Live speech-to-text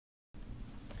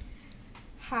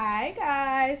Hi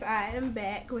guys, I am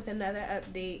back with another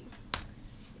update.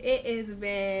 It has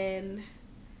been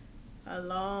a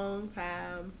long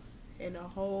time and a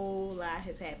whole lot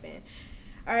has happened.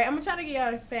 Alright, I'm gonna try to get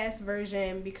y'all the fast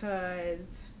version because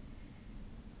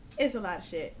it's a lot of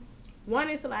shit. One,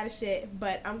 it's a lot of shit,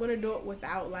 but I'm gonna do it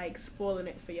without like spoiling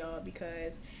it for y'all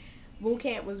because boot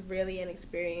camp was really an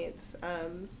experience.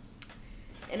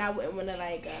 And I wouldn't wanna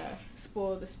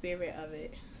spoil the spirit of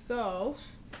it. So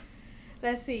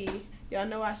let's see. Y'all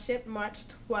know I shipped March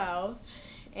 12th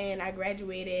and I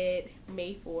graduated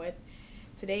May 4th.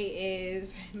 Today is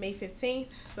May 15th,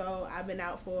 so I've been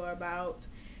out for about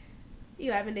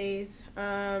 11 days.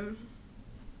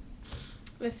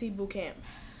 Let's see, boot camp.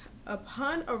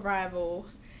 Upon arrival,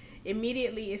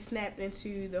 immediately it snapped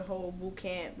into the whole boot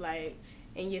camp like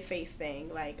in your face thing.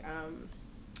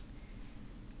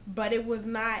 But it was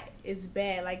not as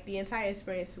bad. Like the entire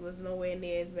experience was nowhere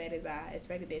near as bad as I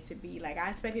expected it to be. Like I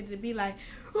expected it to be like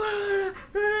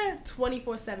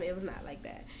 24/7. It was not like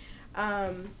that.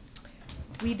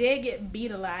 We did get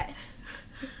beat a lot.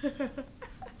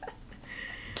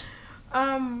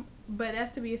 But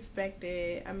that's to be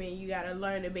expected. I mean, you gotta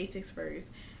learn the basics first.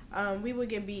 We would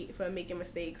get beat for making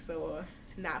mistakes or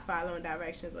not following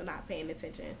directions or not paying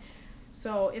attention.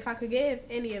 So if I could give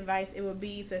any advice, it would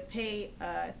be to pay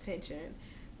attention.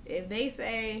 If they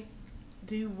say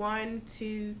do 1,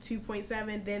 2,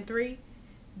 2.7, then 3,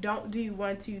 don't do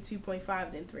 1, 2,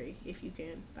 2.5, then 3 if you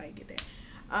can get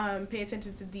there. Pay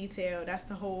attention to detail. That's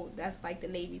like the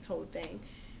Navy's whole thing,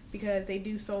 because they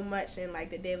do so much in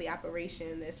like the daily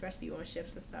operation, especially on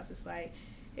ships and stuff. It's like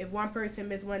if one person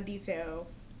missed one detail,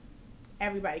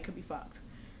 everybody could be fucked.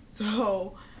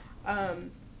 So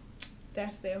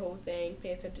that's their whole thing.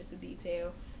 Pay attention to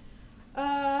detail.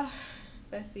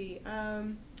 Let's see.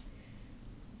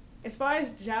 As far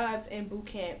as jobs in boot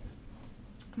camp,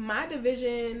 my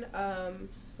division,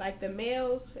 like the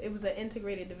males, it was an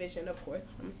integrated division. Of course,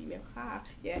 I'm a female. Ha,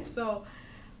 yeah. So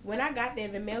when I got there,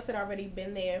 the males had already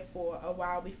been there for a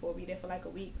while before me. There for like a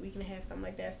week and a half, something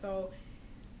like that. So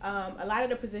a lot of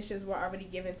the positions were already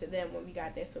given to them when we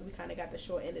got there. So we kind of got the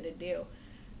short end of the deal.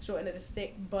 Short end of the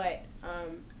stick. But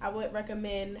I would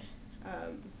recommend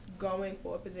going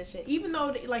for a position, even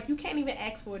though like you can't even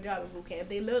ask for a job in boot camp.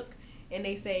 They look and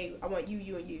they say, I want you,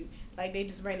 you, and you. Like they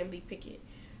just randomly pick it.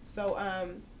 So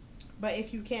but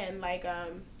if you can,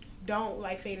 don't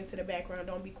like fade into the background.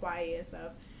 Don't be quiet and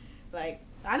stuff. Like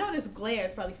I know this glare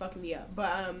is probably fucking me up,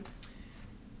 but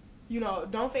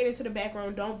don't fade into the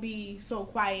background. Don't be so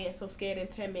quiet and so scared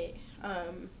and timid,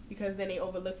 because then they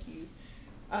overlook you.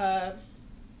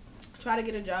 Try to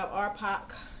get a job. Our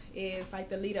POC is like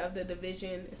the leader of the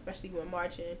division, especially when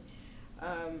marching,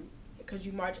 because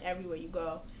you march everywhere you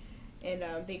go, and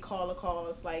they call the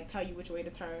calls, like tell you which way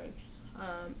to turn.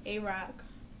 A-Rock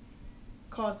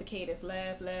calls the cadence,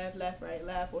 left, left, left, right,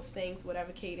 left, or sings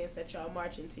whatever cadence that y'all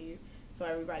marching to, so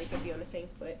everybody can be on the same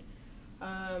foot.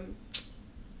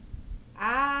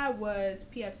 I was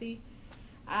PFC.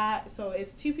 So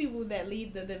it's two people that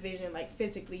lead the division, like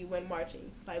physically when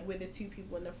marching. Like we're the two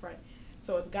people in the front.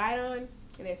 So it's Guidon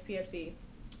and it's PFC.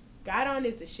 Guidon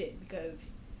is the shit because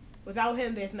without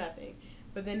him there's nothing.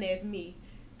 But then there's me,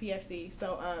 PFC.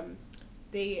 So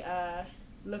they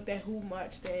looked at who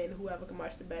marched and whoever can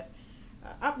march the best.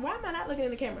 Why am I not looking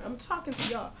in the camera? I'm talking to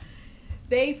y'all.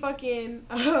 They fucking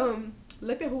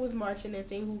looked at who was marching and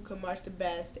seeing who could march the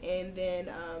best, and then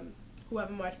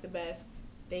whoever marched the best,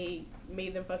 they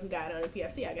made them fucking guide on the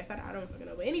PFC. I guess I don't fucking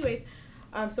know. But anyways,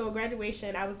 so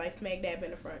graduation, I was like smack dab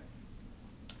in the front.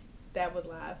 That was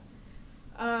live.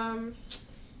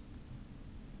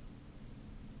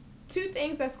 Two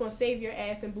things that's gonna save your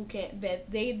ass in boot camp that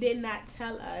they did not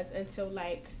tell us until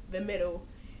like the middle,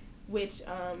 which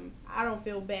I don't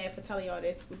feel bad for telling y'all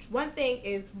this. Which one thing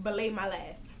is belay my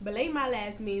last. Belay my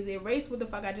last means erase what the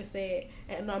fuck I just said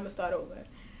and I'm gonna start over.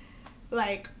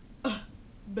 Like,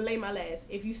 belay my last.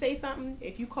 If you say something,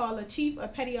 if you call a chief a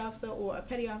petty officer or a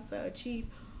petty officer a chief,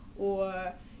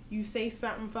 or you say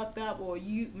something fucked up, or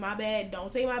you my bad,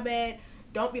 don't say my bad.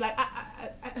 Don't be like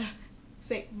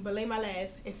say belay my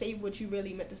last and say what you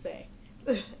really meant to say.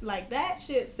 Like that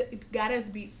shit got us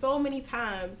beat so many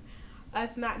times. Us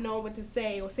not knowing what to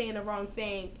say or saying the wrong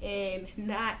thing and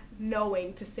not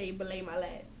knowing to say belay my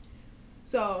last.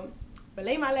 So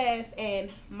belay my last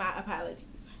and my apologies.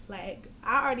 Like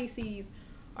our RDCs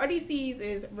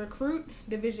is recruit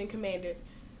division commanders.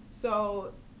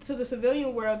 So to the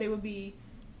civilian world they would be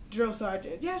drill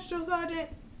sergeant. Yes, drill sergeant.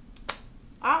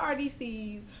 Our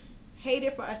RDCs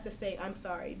hated for us to say I'm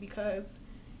sorry because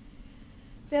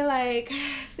they're like,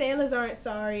 sailors aren't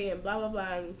sorry and blah blah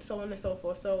blah and so on and so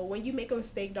forth. So when you make a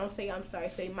mistake, don't say I'm sorry,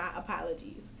 say my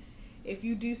apologies. If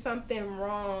you do something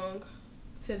wrong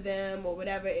to them or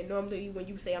whatever, and normally when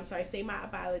you say I'm sorry, say my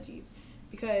apologies.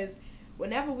 Because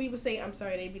whenever we would say I'm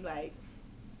sorry, they'd be like,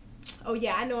 oh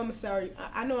yeah, I know I'm sorry.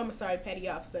 I know I'm a sorry, petty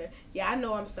officer. Yeah, I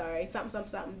know I'm sorry. Something,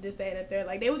 something, something. This, that, and the third.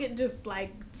 Like they would get just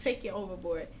like take you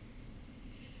overboard.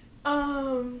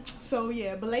 So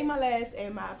yeah, belay my last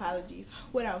and my apologies.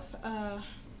 What else?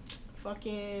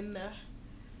 Fucking.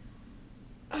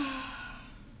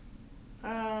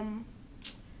 Um,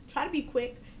 try to be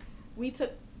quick. We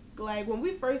took like when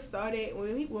we first started,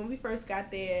 when we first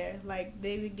got there, like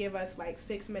they would give us like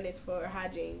 6 minutes for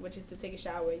hygiene, which is to take a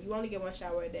shower. You only get one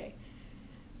shower a day.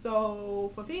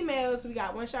 So for females, we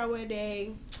got one shower a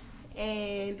day,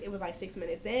 and it was like 6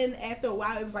 minutes. Then after a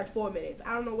while, it was like 4 minutes.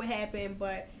 I don't know what happened,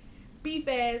 but be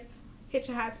fast, hit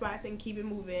your hot spots, and keep it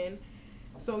moving.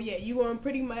 So yeah, you gonna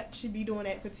pretty much be doing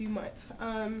that for 2 months.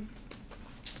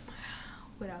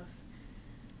 What else?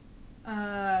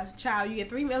 Chow. You get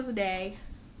 3 meals a day.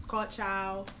 It's called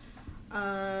chow.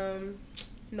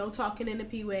 No talking in the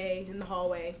P-way, in the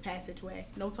hallway, passageway.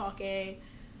 No talking.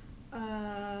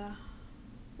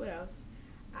 What else?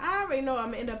 I already know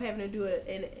I'm gonna end up having to do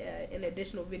an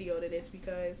additional video to this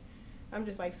because I'm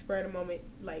just like spur of the moment,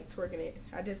 like twerking it.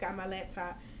 I just got my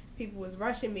laptop. People was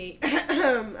rushing me.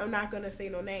 I'm not gonna say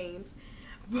no names,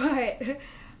 but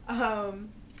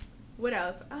what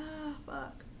else?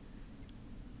 Fuck.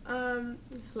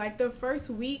 Like the first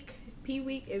week, P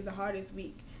week is the hardest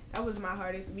week. That was my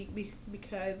hardest week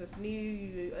because it's new.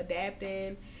 You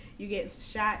adapting. You getting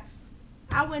shots.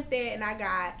 I went there and I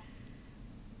got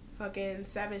fucking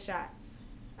 7 shots,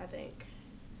 I think.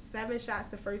 7 shots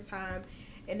the first time,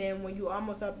 and then when you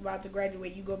almost up about to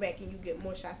graduate, you go back and you get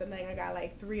more shots. I think I got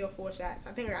like 3 or 4 shots.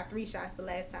 I think I got 3 shots the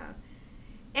last time,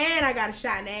 and I got a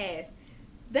shot in the ass.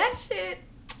 That shit,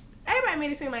 everybody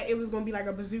made it seem like it was gonna be like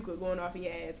a bazooka going off in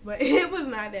your ass, but it was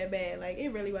not that bad. Like it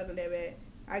really wasn't that bad.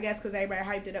 I guess because everybody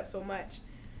hyped it up so much.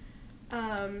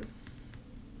 Now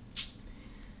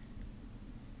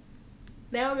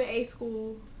I'm in A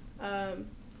school.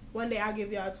 One day I'll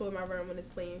give y'all a tour of my room when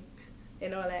it's clean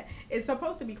and all that. It's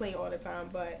supposed to be clean all the time,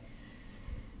 but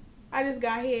I just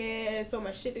got here, so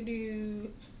much shit to do.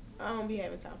 I don't be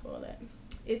having time for all that.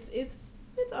 It's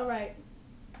alright.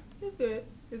 It's good.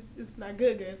 It's not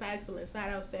good. It's not excellent. It's not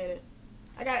outstanding.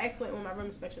 I got excellent with my room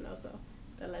inspection though, so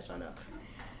gotta let y'all know.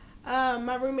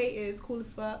 My roommate is cool as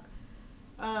fuck.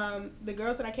 The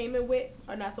girls that I came in with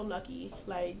are not so lucky.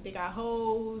 Like they got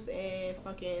hoes and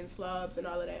fucking slubs and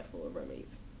all of that for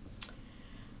roommates.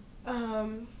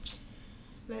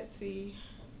 Let's see.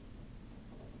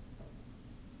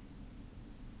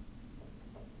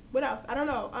 What else? I don't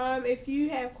know. If you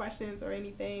have questions or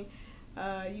anything,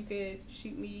 you could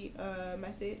shoot me a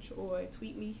message or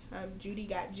tweet me. I'm Judy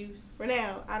Got Juice. For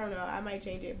now, I don't know. I might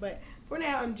change it, but for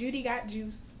now, I'm Judy Got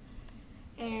Juice.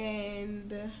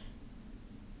 And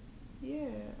yeah,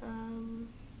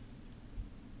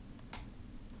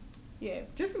 yeah.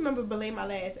 Just remember, belay my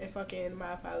last and fucking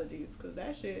my apologies, cause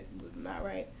that shit was not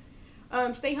right.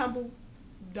 Stay humble.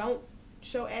 Don't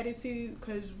show attitude,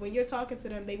 because when you're talking to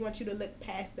them, they want you to look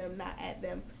past them, not at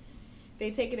them.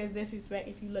 They take it as disrespect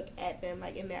if you look at them,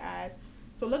 like in their eyes.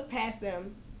 So look past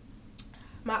them.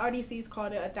 My RDC's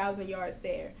called it 1,000 yard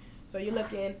stare. So you're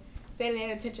looking, standing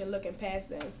at attention, looking past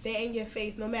them. They're in your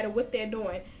face, no matter what they're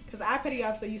doing. Because I petty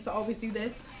officer used to always do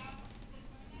this.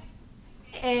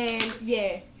 And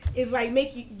yeah, it's like make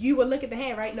you will look at the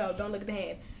hand, right? No, don't look at the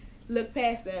hand. Look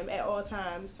past them at all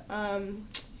times.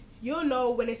 You'll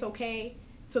know when it's okay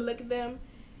to look at them,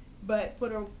 but for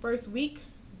the first week,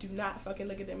 do not fucking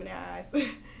look at them in their eyes. For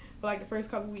like the first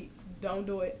couple weeks, don't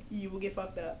do it. You will get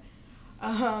fucked up.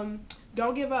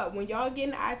 Don't give up. When y'all get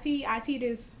in IT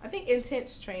is, I think,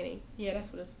 intense training. Yeah,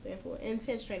 that's what it stands for.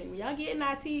 Intense training. When y'all get in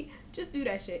IT, just do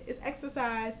that shit. It's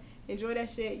exercise. Enjoy that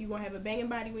shit. You're gonna have a banging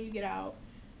body when you get out.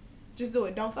 Just do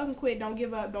it. Don't fucking quit. Don't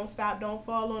give up. Don't stop. Don't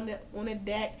fall on the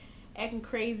deck acting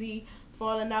crazy,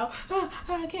 falling out.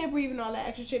 I can't breathe and all that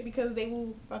extra shit, because they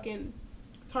will fucking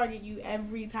target you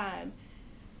every time.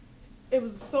 It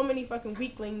was so many fucking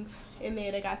weaklings in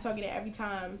there that got targeted every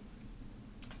time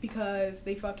because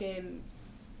they fucking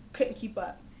couldn't keep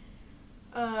up.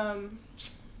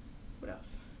 What else?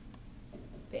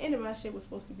 The end of my shit was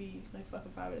supposed to be like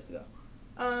fucking 5 minutes ago.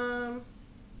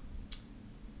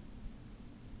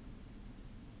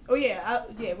 Oh yeah,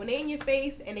 yeah. When they in your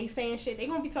face and they saying shit, they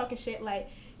gonna be talking shit like,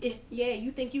 yeah,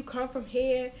 you think you come from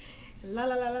here, la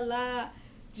la la la la.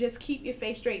 Just keep your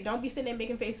face straight. Don't be sitting there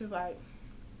making faces like,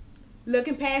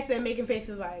 looking past them, making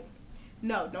faces like,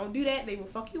 No, don't do that. They will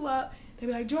fuck you up. They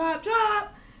be like, drop,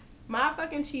 drop. My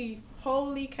fucking chief,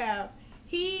 holy cow.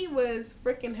 He was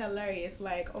freaking hilarious.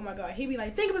 Like, oh my god. He'd be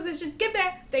like, think of position, get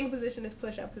there. Think of position is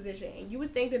push up position. And you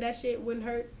would think that shit wouldn't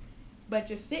hurt. But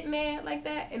just sitting there like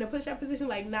that in a push up position,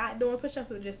 like not doing push ups,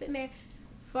 but just sitting there,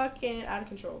 fucking out of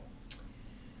control.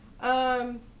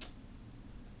 I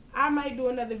might do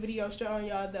another video showing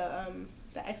y'all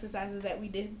the exercises that we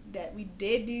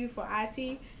did do for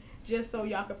IT, just so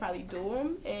y'all could probably do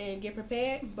them and get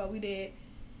prepared. But we did,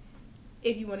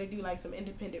 if you want to do like some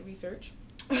independent research,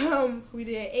 we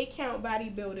did 8 count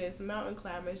bodybuilders, mountain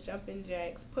climbers, jumping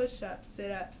jacks, push ups,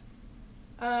 sit ups.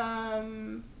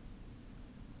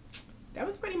 That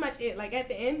was pretty much it. Like at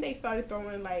the end, they started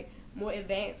throwing like more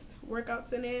advanced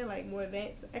workouts in there, like more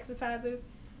advanced exercises.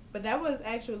 But that was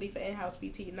actually for in-house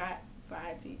PT, not for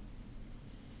IT.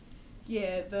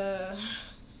 Yeah, the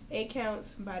 8 counts,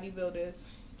 bodybuilders,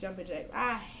 jumping jacks.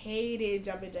 I hated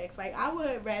jumping jacks. Like, I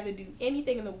would rather do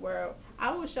anything in the world.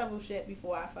 I would shovel shit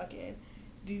before I fucking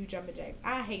do jumping jacks.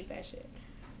 I hate that shit.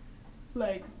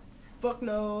 Like, fuck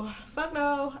no. Fuck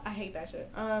no. I hate that shit.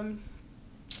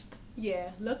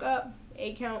 Yeah, look up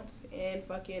 8 counts and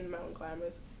fucking mountain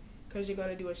climbers, because you're going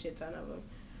to do a shit ton of them.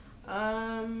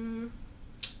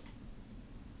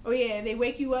 Oh yeah, they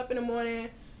wake you up in the morning.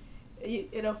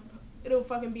 It'll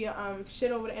fucking be a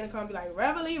shit over the intercom, be like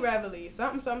reveille, reveille,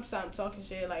 something, something, something, talking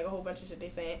shit, like a whole bunch of shit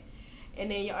they saying. And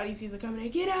then your RDCs are coming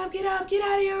in, get up, get up, get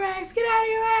out of your racks, get out of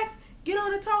your racks, get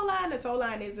on the tow line. The tow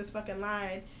line is this fucking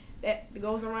line that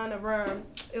goes around the room,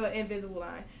 an invisible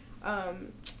line.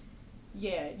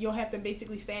 Yeah, you'll have to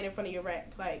basically stand in front of your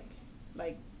rack, like,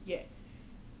 yeah.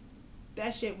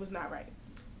 That shit was not right.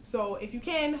 So if you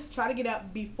can, try to get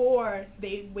up before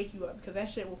they wake you up, because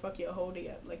that shit will fuck your whole day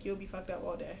up. Like, you'll be fucked up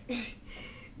all day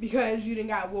because you done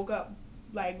got woke up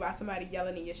like by somebody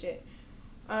yelling at your shit.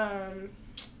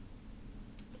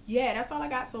 Yeah, that's all I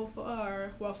got so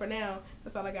far. Well, for now,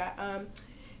 that's all I got.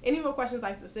 Any more questions,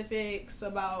 like specifics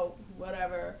about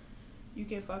whatever, you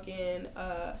can fucking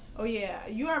oh yeah,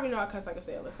 you already know I cuss like a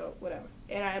sailor, so whatever.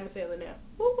 And I am a sailor now.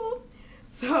 Woo-hoo.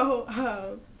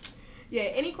 So yeah,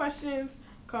 any questions,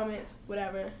 comments,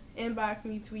 whatever, inbox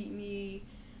me, tweet me,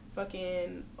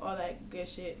 fucking all that good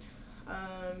shit.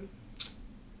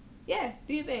 Yeah,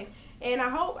 do your thing. And I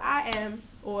hope I am,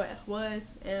 or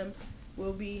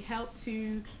will be help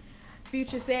to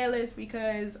future sailors,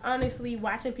 because honestly,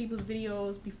 watching people's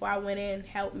videos before I went in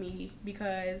helped me,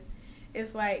 because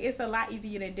it's like, it's a lot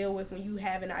easier to deal with when you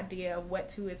have an idea of what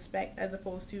to expect, as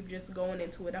opposed to just going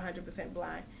into it 100%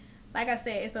 blind. Like I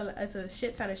said, it's a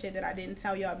shit ton of shit that I didn't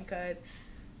tell y'all, because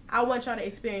I want y'all to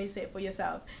experience it for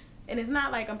yourself. And it's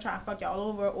not like I'm trying to fuck y'all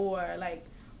over, or like,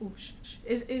 ooh,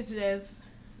 it's just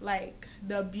like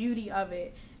the beauty of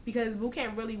it, because boot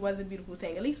camp really was a beautiful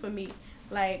thing, at least for me.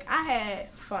 Like, I had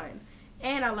fun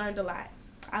and I learned a lot.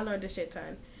 I learned a shit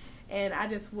ton, and I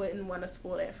just wouldn't want to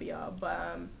spoil that for y'all.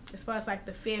 But as far as like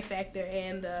the fear factor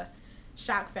and the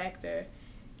shock factor,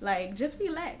 like, just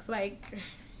relax. Like,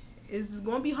 it's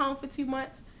gonna be home for 2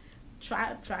 months.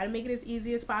 Try to make it as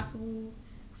easy as possible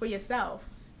for yourself.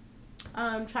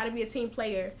 Try to be a team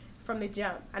player from the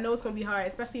jump. I know it's gonna be hard,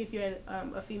 especially if you're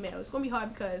a female. It's gonna be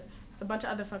hard because it's a bunch of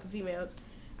other fucking females.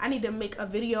 I need to make a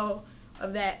video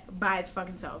of that by its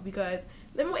fucking self, because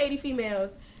living with 80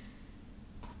 females,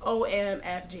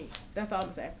 OMFG. That's all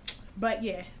I'm saying. But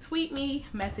yeah, tweet me,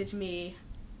 message me.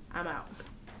 I'm out.